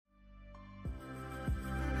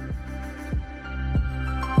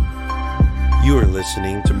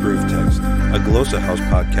listening to Proof Text, a Glossa House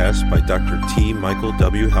podcast by Dr. T. Michael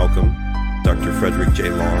W. Halcomb, Dr. Frederick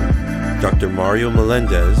J. Long, Dr. Mario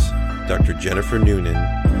Melendez, Dr. Jennifer Noonan,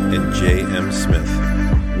 and J. M. Smith.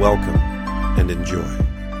 Welcome and enjoy.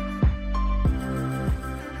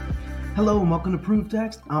 Hello and welcome to Proof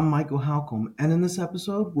Text. I'm Michael Halcomb, and in this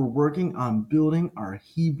episode, we're working on building our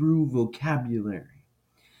Hebrew vocabulary.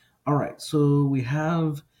 All right, so we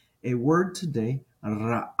have a word today,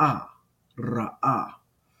 ra'ah,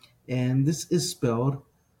 and this is spelled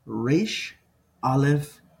Resh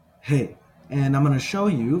Aleph He. And I'm going to show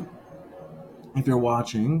you, if you're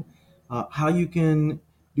watching, how you can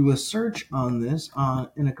do a search on this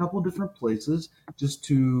in a couple different places just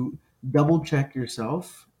to double check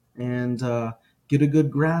yourself and get a good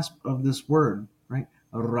grasp of this word, right?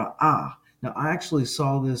 Ra'ah. Now, I actually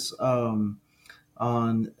saw this on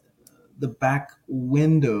the back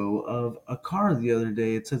window of a car the other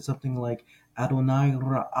day. It said something like Adonai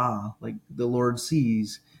Ra'ah, like the Lord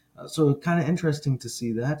sees. So kind of interesting to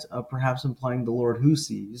see that, perhaps implying the Lord who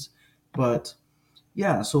sees. But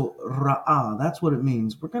yeah, so Ra'ah, that's what it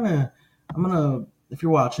means. I'm gonna, if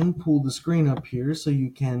you're watching, pull the screen up here so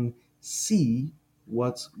you can see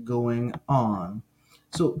what's going on.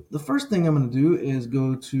 So the first thing I'm going to do is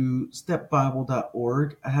go to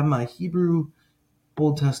stepbible.org. I have my Hebrew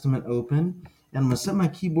Old Testament open, and I'm going to set my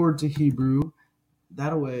keyboard to Hebrew.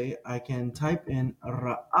 That way I can type in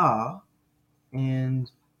Ra'ah, and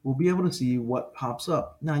we'll be able to see what pops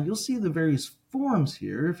up. Now you'll see the various forms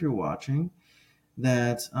here, if you're watching,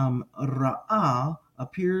 that Ra'ah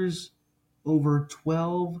appears over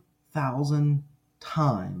 12,000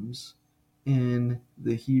 times in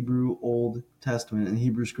the Hebrew Old Testament and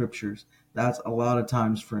Hebrew Scriptures. That's a lot of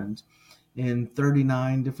times, friends. In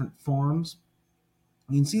 39 different forms.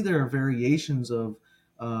 You can see there are variations of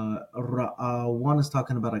Ra'ah. One is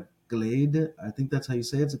talking about a glade. I think that's how you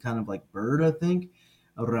say it. It's a kind of like bird, I think.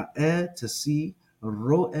 Ra'eh, to see.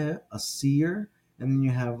 Ro'eh, a seer. And then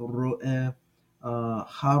you have Ro'eh,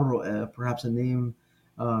 Haro'eh, perhaps a name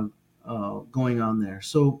going on there.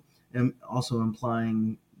 So, and also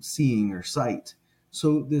implying seeing or sight.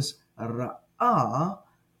 So this Ra'ah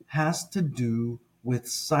has to do with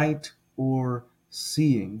sight or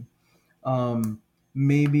seeing.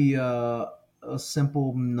 Maybe a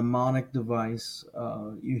simple mnemonic device.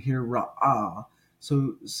 You hear Ra'ah.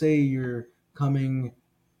 So say you're coming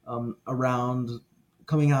out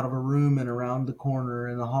of a room and around the corner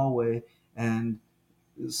in the hallway, and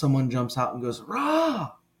someone jumps out and goes,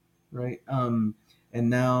 Rah! Right? And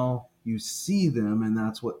now you see them, and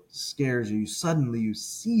that's what scares you. Suddenly you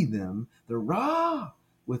see them, the Rah,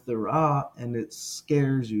 with the Ra, and it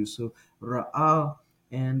scares you. So Ra'ah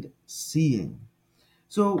and seeing.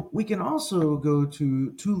 So we can also go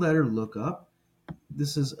to two-letter lookup.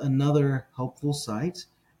 This is another helpful site,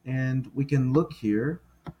 and we can look here.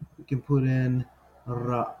 We can put in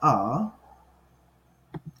Ra'ah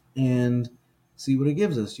and see what it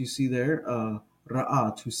gives us. You see there,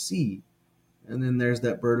 Ra'ah, to see. And then there's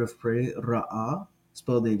that bird of prey, Ra'ah,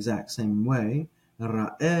 spelled the exact same way.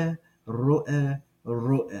 Ra'eh, Ro'eh,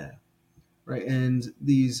 Ro'eh. Right? And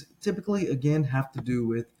these typically, again, have to do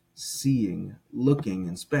with seeing, looking,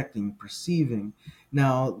 inspecting, perceiving.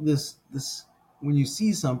 Now, this when you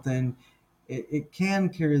see something, it can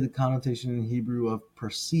carry the connotation in Hebrew of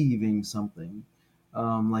perceiving something,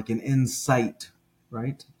 like an insight,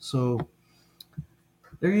 right? So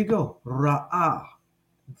there you go, Ra'ah.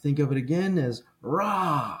 Think of it again as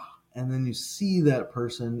Ra, and then you see that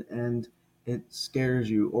person and it scares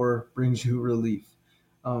you or brings you relief.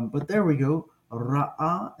 But there we go,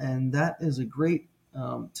 Ra'ah, and that is a great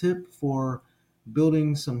tip for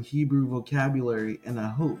building some Hebrew vocabulary, and I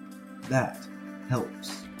hope that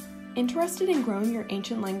helps. Interested in growing your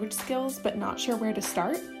ancient language skills but not sure where to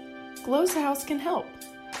start? Glossa House can help.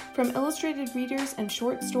 From illustrated readers and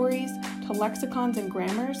short stories to lexicons and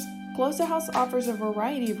grammars, Glossa House offers a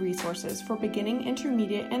variety of resources for beginning,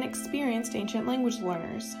 intermediate, and experienced ancient language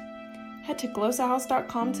learners. Head to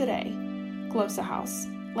glossahouse.com today. Glossa House,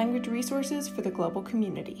 language resources for the global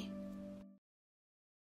community.